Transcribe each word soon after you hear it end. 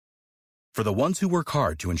For the ones who work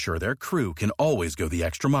hard to ensure their crew can always go the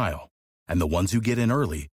extra mile, and the ones who get in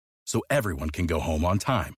early so everyone can go home on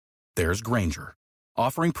time, there's Grainger,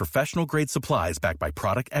 offering professional-grade supplies backed by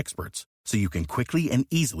product experts so you can quickly and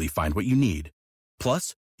easily find what you need.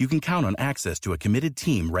 Plus, you can count on access to a committed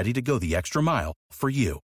team ready to go the extra mile for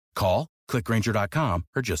you. Call, click Grainger.com,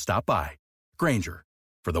 or just stop by. Grainger,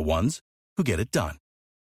 for the ones who get it done.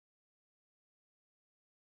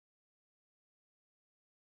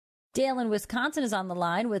 Dale in Wisconsin is on the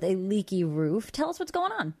line with a leaky roof. Tell us what's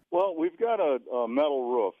going on. Well, we've got a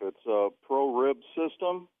metal roof. It's a pro-rib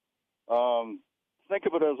system. Think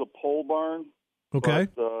of it as a pole barn. Okay.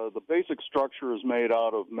 But, the basic structure is made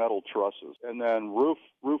out of metal trusses, and then roof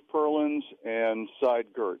purlins and side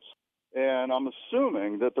girts. And I'm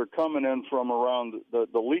assuming that they're coming in from around, the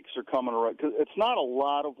leaks are coming around, because it's not a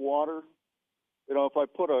lot of water. You know, if I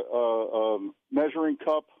put a measuring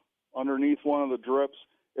cup underneath one of the drips,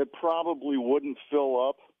 it probably wouldn't fill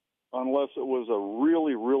up unless it was a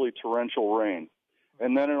really, really torrential rain.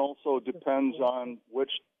 And then it also depends on which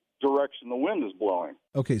direction the wind is blowing.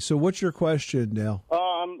 Okay, so what's your question, Dale?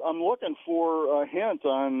 I'm looking for a hint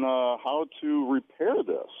on how to repair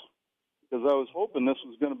this, because I was hoping this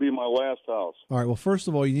was going to be my last house. All right, well, first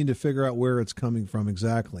of all, you need to figure out where it's coming from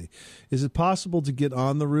exactly. Is it possible to get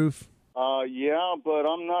on the roof? Yeah, but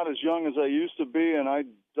I'm not as young as I used to be, and I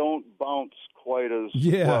don't bounce quite as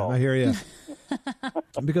well. I hear you.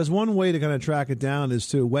 Because one way to kind of track it down is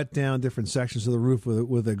to wet down different sections of the roof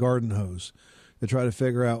with a garden hose to try to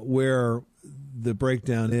figure out where the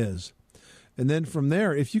breakdown is. And then from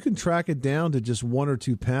there, if you can track it down to just one or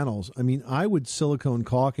two panels, I mean, I would silicone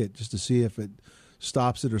caulk it just to see if it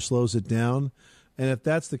stops it or slows it down. And if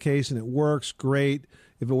that's the case and it works, great.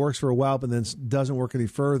 If it works for a while but then doesn't work any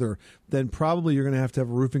further, then probably you're going to have a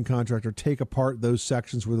roofing contractor take apart those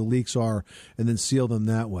sections where the leaks are and then seal them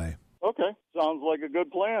that way. Okay. Sounds like a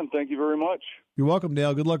good plan. Thank you very much. You're welcome,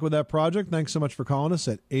 Dale. Good luck with that project. Thanks so much for calling us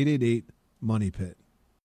at 888-MONEY-PIT.